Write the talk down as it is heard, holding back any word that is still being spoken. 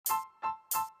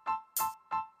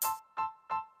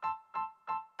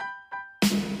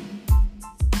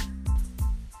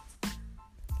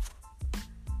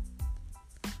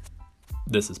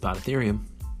This is Pod Ethereum,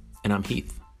 and I'm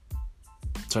Heath.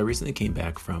 So I recently came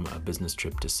back from a business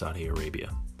trip to Saudi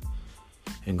Arabia.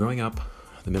 And growing up,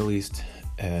 the Middle East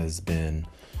has been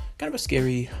kind of a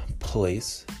scary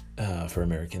place for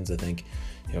Americans, I think.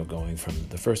 Going from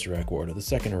the first Iraq War to the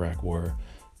second Iraq War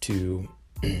to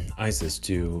ISIS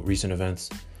to recent events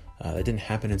that didn't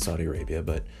happen in Saudi Arabia,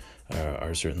 but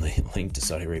are certainly linked to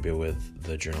Saudi Arabia with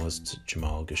the journalist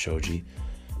Jamal Khashoggi.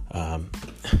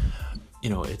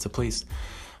 It's a place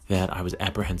that I was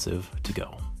apprehensive to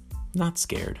go. Not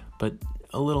scared, but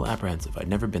a little apprehensive. I'd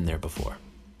never been there before.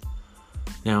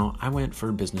 Now, I went for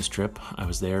a business trip. I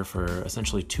was there for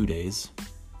essentially 2 days,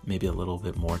 maybe a little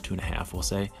bit more, 2.5, we'll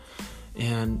say.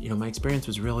 And, my experience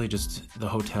was really just the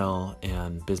hotel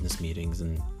and business meetings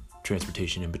and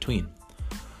transportation in between.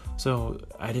 So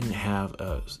I didn't have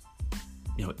a,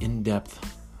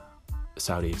 in-depth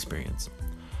Saudi experience.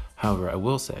 However, I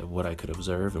will say what I could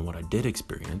observe and what I did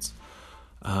experience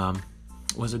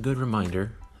was a good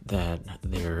reminder that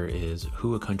there is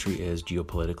who a country is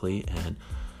geopolitically and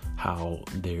how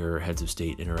their heads of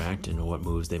state interact and what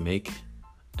moves they make.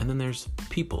 And then there's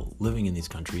people living in these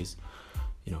countries,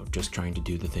 just trying to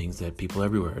do the things that people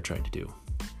everywhere are trying to do.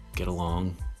 Get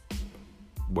along,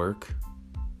 work,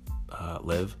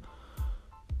 live.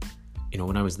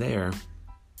 When I was there,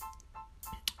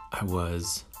 I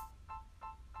was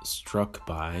struck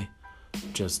by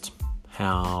just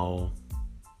how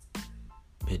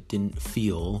it didn't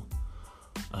feel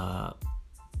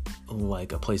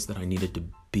like a place that I needed to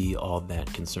be all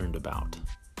that concerned about.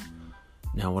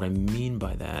 Now, what I mean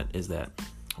by that is that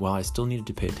while I still needed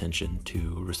to pay attention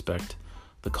to respect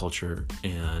the culture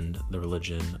and the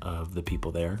religion of the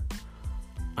people there,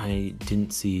 I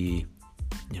didn't see,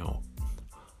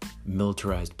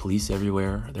 militarized police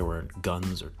everywhere. There weren't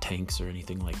guns or tanks or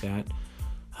anything like that.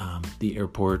 The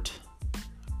airport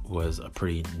was a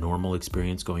pretty normal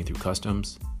experience going through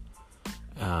customs.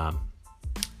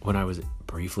 When I was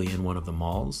briefly in one of the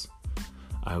malls,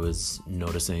 I was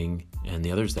noticing, and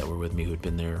the others that were with me who had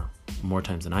been there more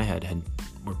times than I had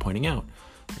were pointing out,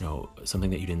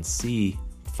 something that you didn't see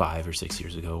 5 or 6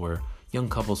 years ago were young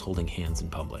couples holding hands in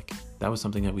public. That was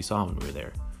something that we saw when we were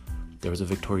there. There was a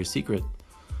Victoria's Secret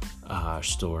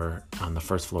store on the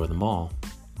first floor of the mall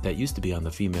that used to be on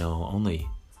the female-only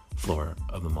floor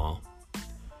of the mall.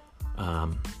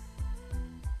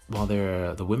 While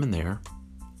the women there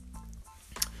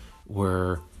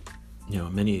were,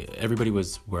 everybody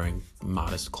was wearing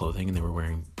modest clothing and they were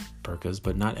wearing burqas,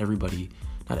 but not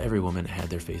every woman had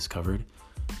their face covered.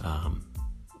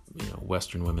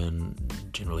 Western women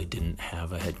generally didn't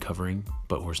have a head covering,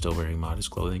 but were still wearing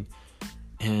modest clothing.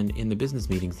 And in the business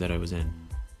meetings that I was in,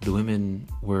 the women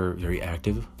were very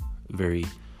active, very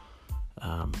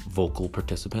vocal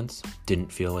participants.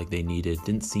 Didn't seem like they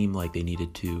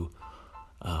needed to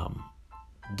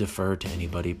defer to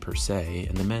anybody per se,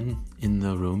 and the men in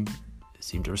the room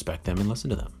seemed to respect them and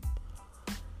listen to them.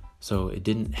 So it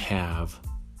didn't have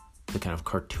the kind of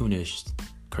cartoonish,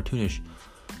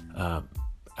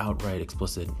 outright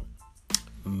explicit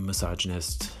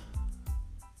misogynist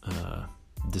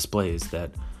displays that,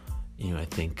 I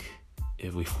think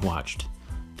if we've watched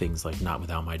things like Not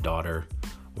Without My Daughter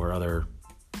or other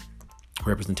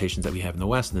representations that we have in the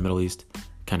West and the Middle East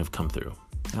kind of come through.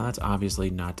 Now, that's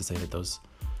obviously not to say that those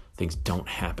things don't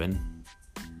happen.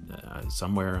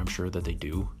 Somewhere, I'm sure that they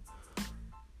do.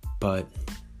 But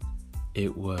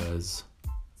it was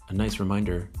a nice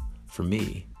reminder for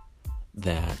me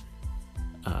that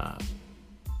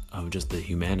of just the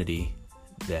humanity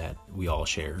that we all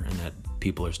share and that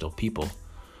people are still people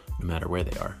no matter where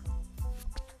they are.